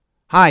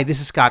Hi,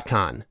 this is Scott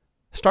Kahn.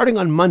 Starting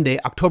on Monday,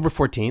 October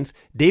 14th,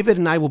 David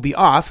and I will be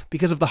off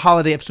because of the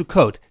holiday of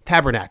Sukkot,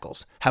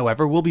 Tabernacles.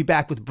 However, we'll be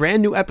back with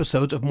brand new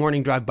episodes of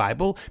Morning Drive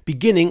Bible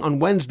beginning on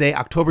Wednesday,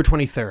 October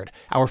 23rd.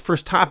 Our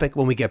first topic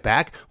when we get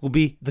back will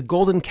be the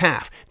golden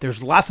calf.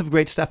 There's lots of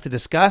great stuff to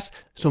discuss,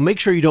 so make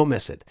sure you don't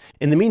miss it.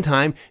 In the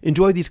meantime,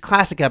 enjoy these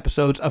classic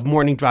episodes of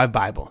Morning Drive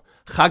Bible.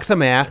 Chag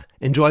Sameach,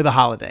 enjoy the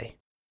holiday.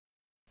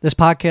 This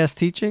podcast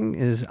teaching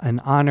is in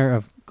honor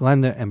of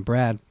Glenda and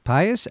Brad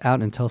Pius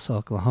out in Tulsa,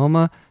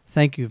 Oklahoma.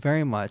 Thank you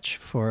very much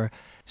for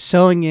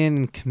sewing in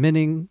and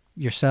committing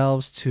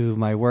yourselves to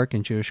my work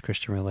in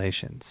Jewish-Christian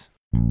relations.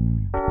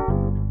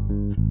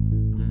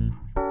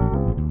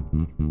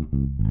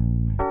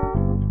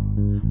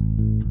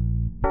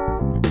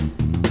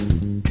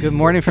 Good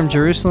morning from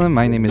Jerusalem.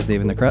 My name is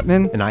David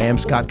Nekrutman. And I am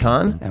Scott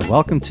Kahn. And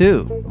welcome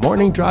to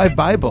Morning Drive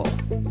Bible.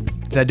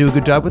 Did I do a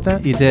good job with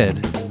that? You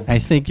did. I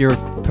think you're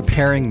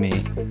preparing me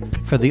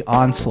for the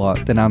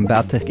onslaught that I'm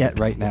about to get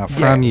right now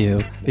from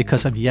you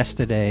because of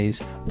yesterday's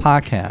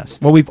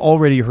podcast. Well, we've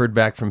already heard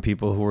back from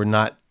people who were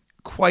not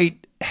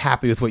quite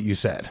happy with what you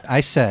said.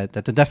 I said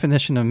that the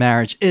definition of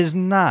marriage is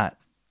not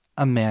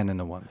a man and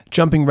a woman.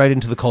 Jumping right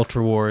into the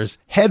culture wars,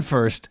 head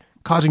first,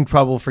 causing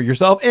trouble for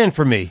yourself and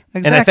for me.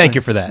 Exactly. And I thank you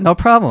for that. No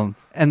problem.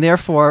 And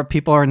therefore,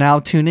 people are now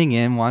tuning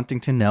in, wanting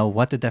to know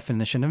what the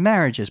definition of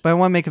marriage is. But I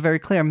want to make it very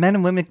clear, men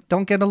and women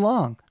don't get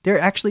along. There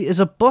actually is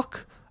a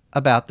book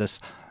about this.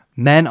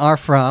 Men are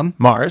from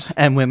Mars.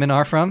 And women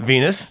are from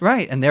Venus.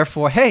 Right. And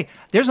therefore, hey,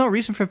 there's no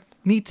reason for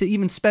me to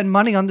even spend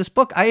money on this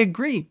book. I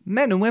agree.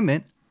 Men and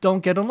women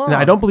don't get along. Now,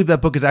 I don't believe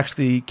that book is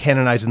actually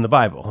canonized in the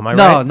Bible. Am I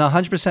right? right? No,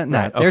 100% not.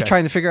 Right, okay. They're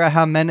trying to figure out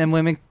how men and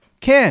women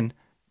can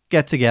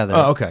get together.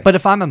 Oh, okay. But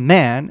if I'm a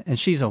man and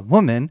she's a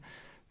woman,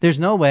 there's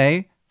no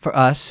way for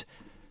us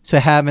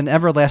to have an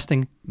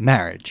everlasting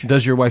marriage.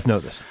 Does your wife know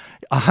this?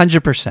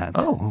 100%.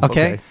 Oh,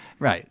 okay. okay.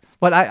 Right.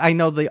 But I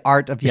know the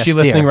art of yes, Is she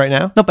dear. listening right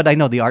now? No, but I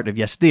know the art of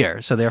yes,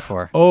 dear. So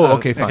therefore. Oh,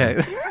 okay, fine.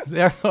 Okay.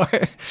 Therefore.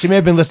 She may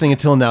have been listening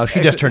until now.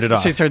 She just turned it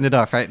off. She turned it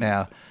off right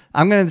now.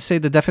 I'm going to say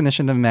the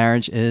definition of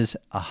marriage is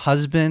a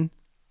husband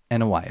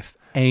and a wife.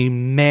 A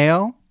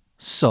male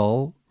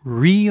soul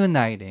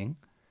reuniting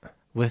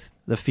with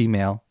the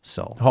female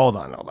soul. Hold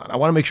on. I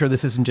want to make sure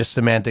this isn't just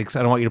semantics.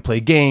 I don't want you to play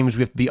games.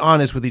 We have to be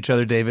honest with each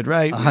other, David,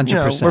 right? 100%. You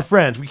know, we're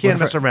friends. We can't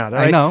mess around, all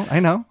right? I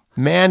know.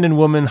 Man and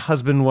woman,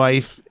 husband,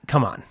 wife.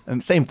 Come on.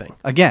 Same thing.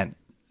 Again,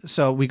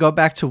 so we go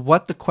back to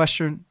what the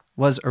question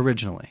was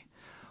originally.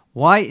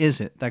 Why is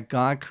it that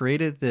God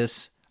created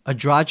this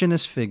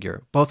androgynous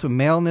figure, both of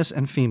maleness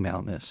and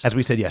femaleness? As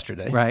we said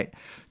yesterday. Right.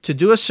 To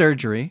do a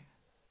surgery,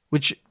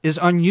 which is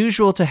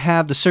unusual to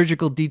have the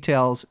surgical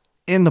details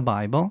in the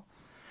Bible.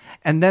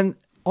 And then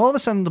all of a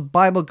sudden the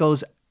Bible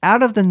goes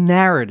out of the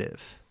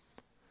narrative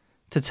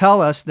to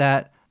tell us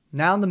that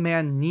now the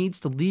man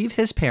needs to leave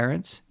his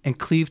parents and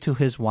cleave to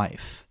his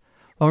wife.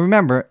 Well,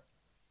 remember,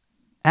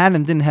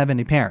 Adam didn't have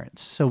any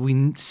parents. So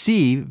we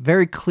see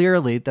very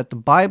clearly that the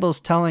Bible is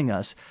telling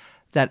us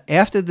that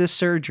after this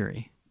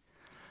surgery,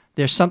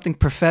 there's something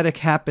prophetic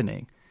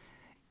happening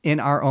in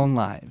our own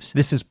lives.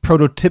 This is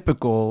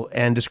prototypical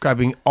and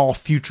describing all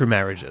future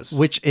marriages.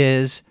 Which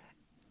is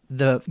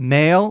the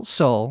male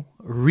soul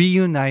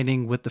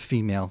reuniting with the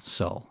female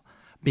soul,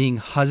 being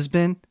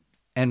husband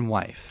and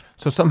wife.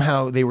 So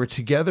somehow they were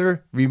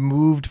together,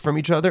 removed from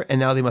each other, and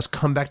now they must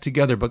come back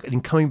together. But in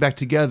coming back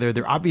together,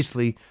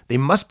 they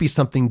must be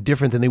something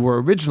different than they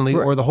were originally,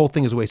 or the whole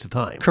thing is a waste of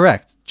time.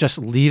 Correct. Just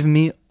leave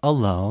me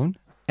alone,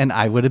 and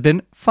I would have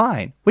been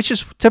fine, which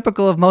is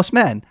typical of most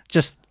men.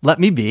 Just let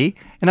me be,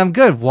 and I'm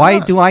good. Why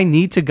do I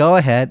need to go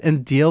ahead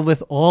and deal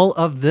with all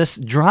of this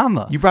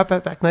drama? You brought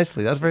that back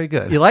nicely. That was very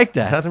good. You like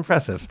that? That's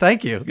impressive.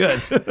 Thank you.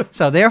 Good.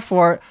 So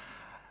therefore,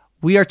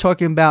 we are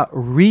talking about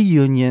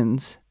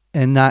reunions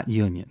and not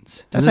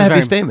unions. That's a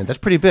heavy statement. That's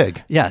pretty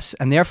big. Yes,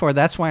 and therefore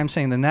that's why I'm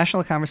saying the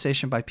national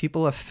conversation by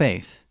people of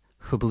faith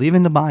who believe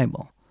in the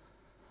Bible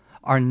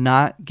are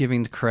not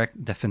giving the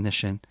correct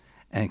definition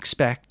and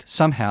expect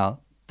somehow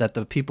that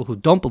the people who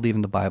don't believe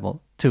in the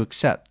Bible to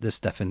accept this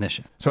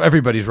definition. So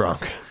everybody's wrong.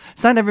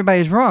 It's not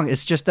everybody's wrong.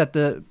 It's just that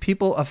the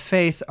people of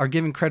faith are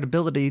giving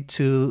credibility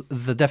to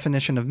the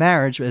definition of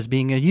marriage as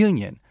being a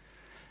union.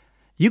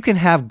 You can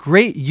have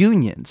great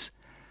unions.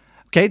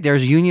 Okay,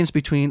 there's unions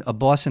between a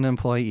boss and an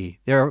employee.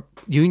 There are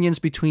unions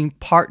between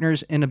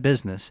partners in a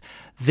business.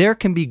 There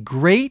can be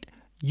great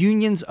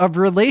unions of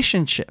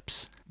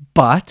relationships,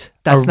 but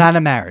that's not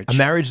a marriage. A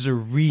marriage is a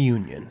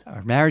reunion.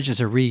 A marriage is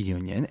a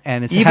reunion,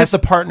 and it's even if the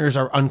partners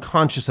are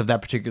unconscious of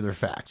that particular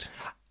fact.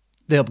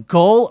 The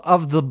goal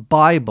of the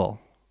Bible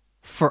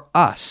for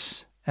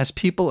us as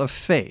people of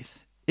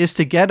faith is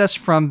to get us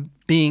from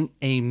being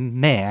a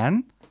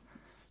man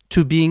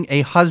to being a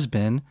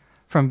husband,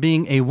 from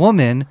being a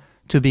woman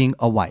to being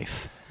a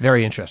wife.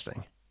 Very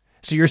interesting.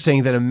 So you're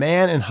saying that a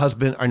man and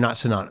husband are not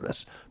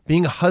synonymous.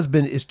 Being a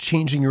husband is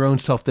changing your own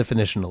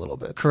self-definition a little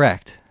bit.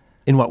 Correct.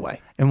 In what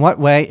way? In what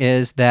way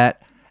is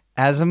that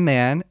as a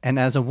man and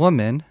as a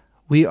woman,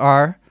 we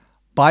are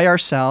by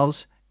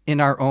ourselves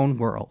in our own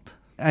world.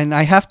 And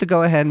I have to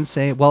go ahead and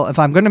say, well, if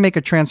I'm going to make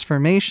a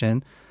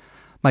transformation,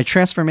 my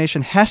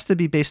transformation has to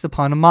be based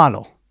upon a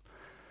model.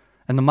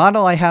 And the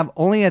model I have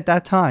only at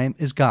that time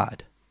is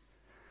God.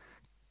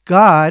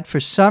 God, for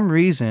some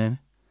reason,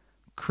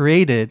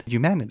 created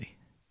humanity.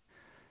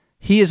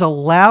 He is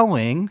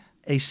allowing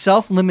a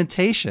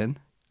self-limitation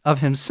of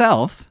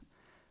himself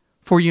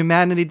for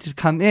humanity to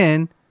come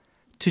in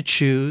to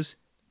choose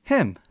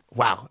him.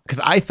 Wow. Because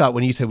I thought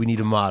when you said we need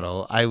a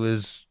model, I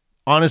was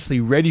honestly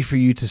ready for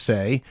you to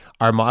say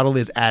our model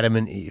is Adam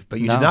and Eve.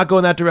 But you did not go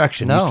in that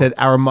direction. No. You said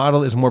our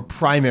model is more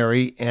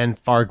primary and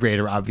far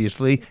greater,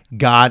 obviously,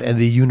 God and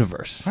the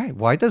universe. Right.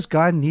 Why does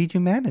God need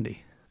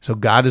humanity? So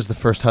God is the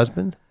first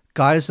husband?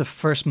 God is the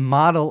first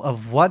model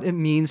of what it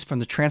means from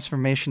the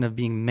transformation of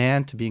being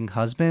man to being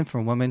husband,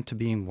 from woman to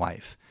being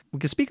wife. We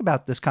can speak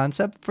about this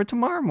concept for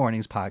tomorrow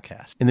morning's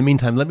podcast. In the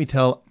meantime, let me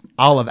tell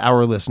all of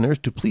our listeners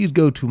to please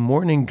go to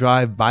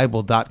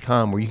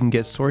morningdrivebible.com, where you can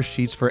get source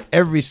sheets for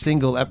every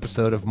single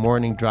episode of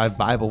Morning Drive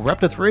Bible. We're up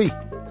to 3.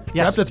 Yes.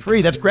 We're up to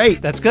 3. That's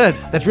great. That's good.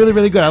 That's really,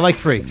 really good. I like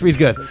 3. 3's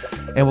good.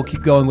 And we'll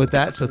keep going with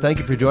that. So thank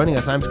you for joining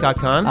us. I'm Scott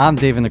Kahn. I'm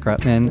David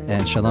Nekrutman,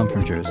 and shalom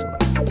from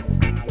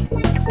Jerusalem.